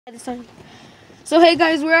So hey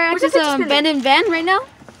guys, we're at this abandoned van right now.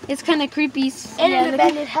 It's kind of creepy. And an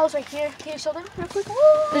abandoned house right here. Can you show them real quick?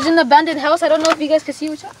 There's an abandoned house. I don't know if you guys can see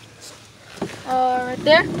which one. Right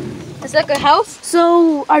there. It's like a house.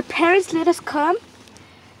 So our parents let us come.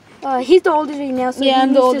 He's the oldest right now, so yeah, he I'm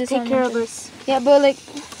needs the oldest to take care of us. Yeah, but like,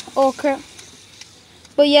 oh crap.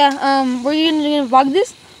 But yeah, we're gonna vlog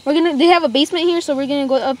this. They have a basement here, so we're gonna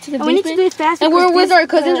go up to the basement. We need to do it fast. And we're with our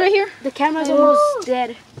cousins right here. The camera's almost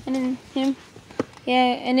dead. And then him. Yeah,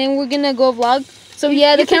 and then we're gonna go vlog. So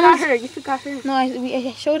yeah, the camera. You forgot her. No,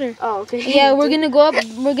 I showed her. Oh, okay. Yeah, we're gonna go up.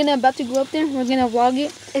 We're about to go up there. We're gonna vlog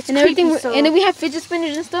it. It's and everything. Creepy, so. And then we have fidget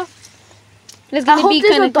spinners and stuff. It's I gonna hope be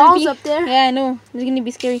there's kind no of dolls creepy up there. Yeah, I know. It's gonna be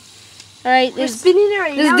scary. All right, we're spinning it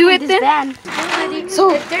right now. Let's do it this then. Van.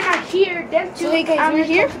 So if they're not here, them two. So hey guys, we're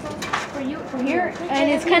here. We're here, And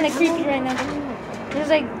it's kind of creepy right now. There's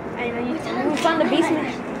like we found the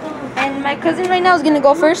basement. And my cousin right now is gonna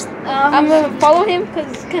go first. I'm gonna follow him because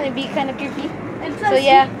it's gonna be kind of creepy. So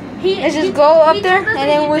yeah, let's just go up there, and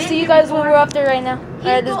then we'll see you guys when we're up there right now. All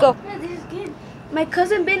right, let's go. My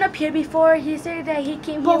cousin been up here before. He said that he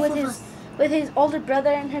came here with his older brother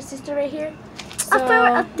and her sister right here. So,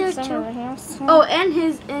 up there too. Oh,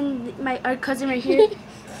 and our cousin right here.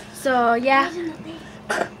 So yeah.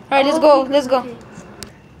 All right, let's go. Let's go.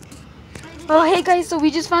 Oh hey guys, so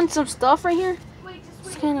we just found some stuff right here.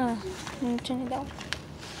 It's kind of. Let me turn it down.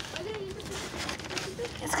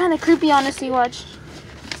 It's kind of creepy, honestly. Watch.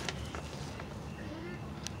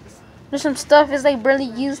 There's some stuff. It's like barely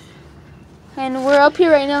used, and we're up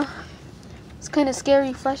here right now. It's kind of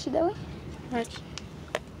scary. Flash it that way. Watch.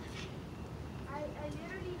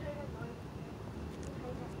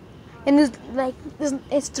 And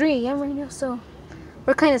it's 3 a.m. right now, so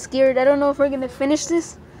we're kind of scared. I don't know if we're gonna finish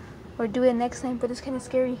this or do it next time, but it's kind of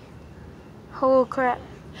scary. Oh crap!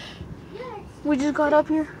 We just got up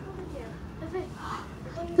here.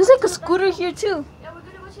 There's like a scooter here too.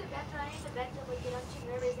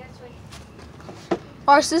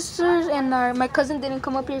 Our sisters and my cousin didn't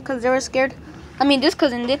come up here because they were scared. I mean, this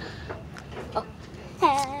cousin did. Oh.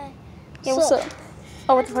 Yeah, what's up?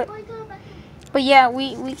 Oh, what the fuck? But yeah,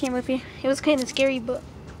 we came up here. It was kind of scary, but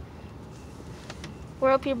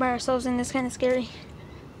we're up here by ourselves and it's kind of scary.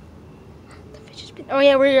 The fidget spin. Oh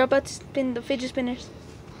yeah, we're about to spin the fidget spinners.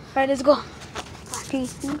 All right, let's go. Okay,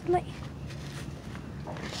 light.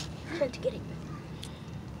 Try to get it.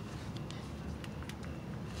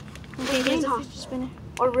 Okay, here's the fidget spinner.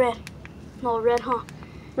 Or red. No, red, huh?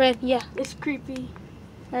 Red, yeah. It's creepy.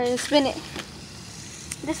 All right, let's spin it.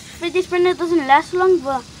 This fidget spinner doesn't last long,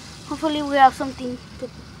 but hopefully we have something to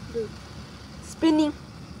do. Spinning.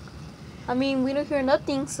 I mean, we don't hear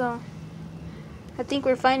nothing, so I think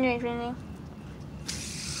we're fine right now.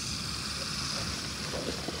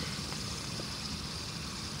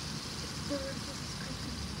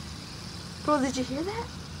 Bro, did you hear that?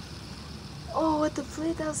 Oh, what the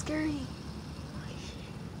flip? That was scary.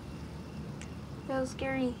 That was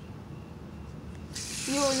scary.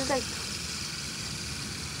 Yo, it's like,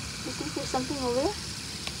 you think there's something over there?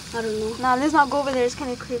 I don't know. Nah, let's not go over there. It's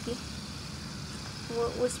kind of creepy.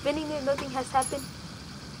 We're spinning it. Nothing has happened.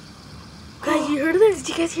 Guys, you heard that? Did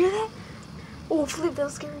you guys hear that? Oh, flip. That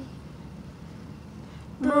was scary.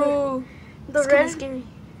 Bro, the red scary.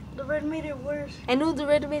 The red made it worse. I know the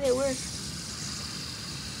red made it worse.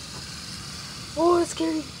 Oh, it's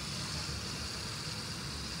scary.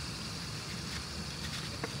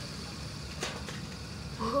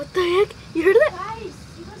 What the heck? You heard that? Guys,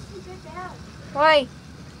 you guys can get down. Why?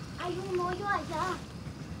 I don't know you are down.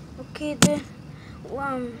 Okay, then.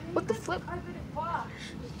 What the flip? I'm gonna wash.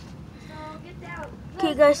 So get down.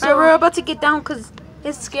 Okay, guys. So Alright, we're about to get down because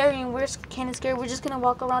it's scary and we're kind of scared. We're just gonna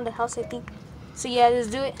walk around the house, I think. So yeah, let's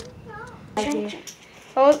do it.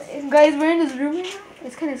 Oh, guys, we're in this room right now.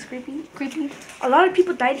 It's kind of creepy. a lot of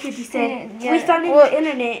people died here. They said Yeah. we found it on the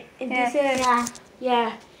internet, and Yeah. they said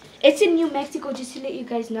yeah, it's in New Mexico. Just to let you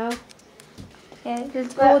guys know. Yeah,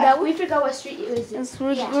 let's But go that way. we forgot what street it was.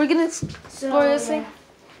 We're gonna explore this way.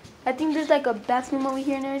 I think there's like a bathroom over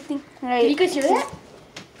here and everything. Alright. Did you guys hear that?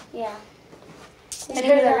 Yeah. You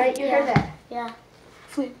heard that, right? You heard that. Yeah.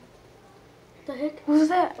 Flip. What the heck? What was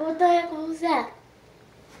that? What the heck? What was that?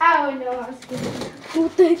 I don't know. I was kidding.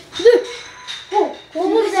 What the heck? Look! Oh, What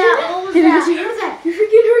was that? What was Did you guys that? hear that? You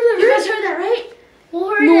freaking heard that? You guys heard that, right? Who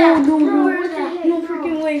heard that? No, Who no. heard that? No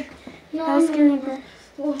freaking way. No, That was no, scary, no. bro.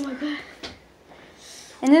 Oh my god.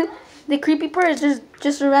 And then the creepy part is there's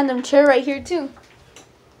just a random chair right here too.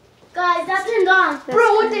 Guys, that turned on.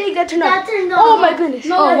 Bro, what the heck? That turned on. That turned on. Oh my goodness.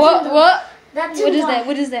 No, Oh, that what? turned on. What? That turned What is on. that?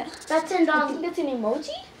 What is that? That turned I on. think that's an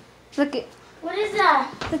emoji. Look at What is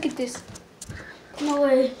that? look at this. No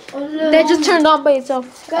way. That just turned on by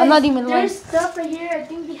itself. Guys, I'm not even lying. there's stuff right here. I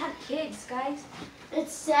think they had kids, guys.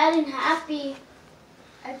 It's sad and happy.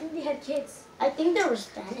 I think they had kids. I think they were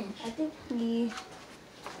Spanish. I think. Yeah.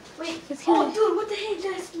 Wait. It's Oh, huge. dude, what the heck?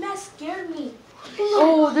 That mask scared me.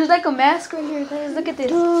 Oh, there's like a mask right here, guys. Look at this.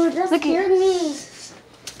 Dude, that Look scared me.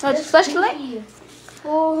 Oh, just flash the light.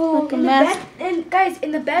 Oh, Like a and mask. and guys,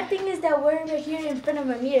 and the bad thing is that we're right here in front of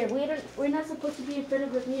a mirror. We're not supposed to be in front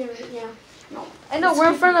of a mirror right now. No. I know we're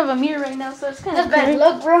in front of a mirror right now, so it's kind of That's bad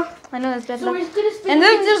luck, bro. I know that's bad So luck. we're gonna spin And the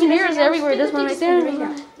then fidget there's spinner mirrors right now. everywhere. Spin This the one right fidget there. spinner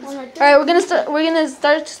right now. One right All right, we're gonna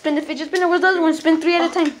start to spin the fidget spinner. Where's the other one? Spin 3 at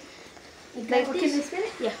a time. Like, can we spin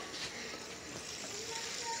it? Yeah.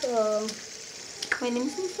 Wait, let me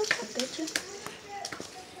see this. I bet you.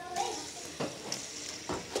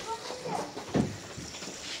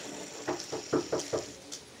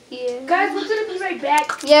 Yeah. Guys, we're gonna be right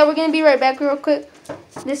back. Yeah, we're gonna be right back real quick.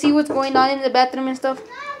 Let's see what's going on in the bathroom and stuff.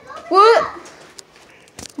 What?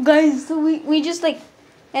 Guys, so we just like,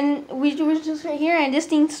 and we were just right here, and this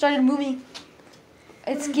thing started moving.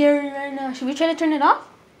 It's scary right now. Should we try to turn it off?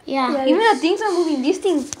 Yeah. Even the things are moving. These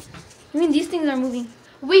things are moving.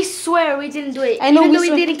 We swear we didn't do it. I know Even we though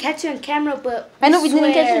swear. we didn't catch it on camera, but I know we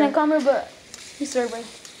didn't catch it swear. on camera, but we swear, bro.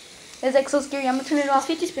 It's like so scary. I'm gonna turn it off.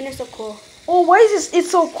 Fidget spinner is so cool. Oh, why is this?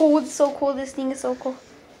 It's so cold. It's so cold. This thing is so cold.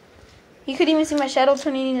 You could even see my shadow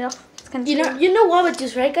turning it off. It's kind of You know what with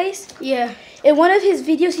this, right, guys? Yeah. In one of his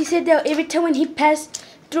videos, he said that every time when he passed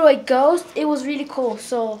through a ghost, it was really cool.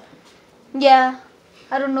 So Yeah.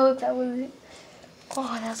 I don't know if that was it. Oh,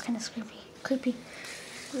 that was kind of creepy.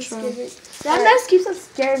 that keeps on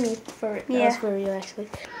scaring me for it. Yeah. That was for real, actually.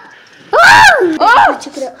 Oh!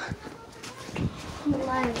 Check it out. Oh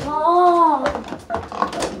my god.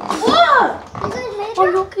 What? You guys made Oh,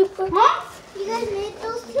 them? no, keep going. Huh? You guys made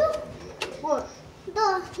those two? What?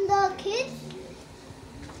 The kids?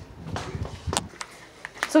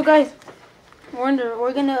 So guys,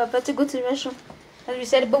 we're gonna about to go to the restroom, as we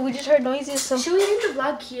said, but we just heard noises. So Should we end the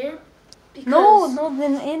vlog here? no,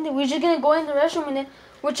 then end it. We're just gonna go in the restroom and then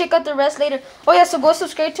we'll check out the rest later. Oh yeah, so go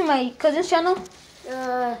subscribe to my cousin's channel.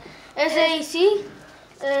 SAC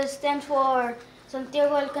stands for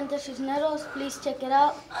Santiago Alcantara Cisneros. Please check it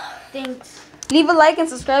out. Thanks. Leave a like and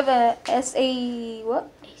subscribe at what?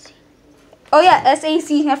 Oh yeah,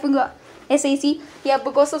 SAC. I forgot. SAC. Yeah,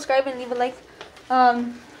 but go subscribe and leave a like.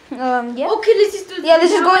 Yeah. Okay, let's just do Yeah,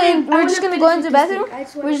 let's just go in. I We're just wanna gonna go finish into the this thing. bathroom. I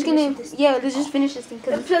just We're wanna just finish gonna this. yeah. Let's just finish this thing.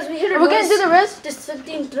 And plus, we heard a We're gonna do noise. the rest. There's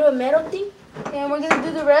something through a metal thing. And we're gonna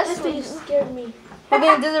do the rest. That's what you scared me. We're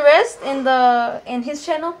gonna do the rest in his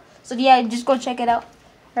channel. So yeah, just go check it out.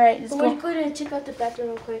 All right, let's We're go. going to check out the bathroom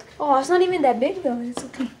real quick. Oh, it's not even that big though. It's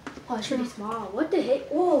okay. Oh, it's really small. What the heck?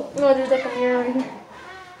 Whoa. No, there's like a mirror right here.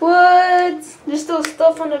 What? There's still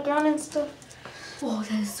stuff on the ground and stuff. Whoa,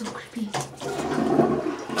 that is so creepy.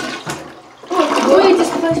 Oh, wait, this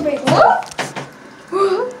flashback.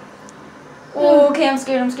 What? Oh, okay, I'm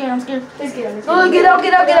scared. Let's get out. Oh, get out.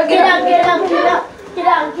 Get out, get out, get out, get out, get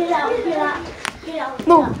out, get out, get out.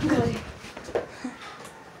 No.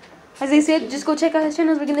 As I said, just go check out his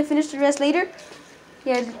channels. We're gonna finish the rest later.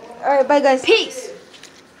 Yeah. All right. Bye, guys. Peace.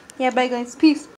 Yeah. Bye, guys. Peace.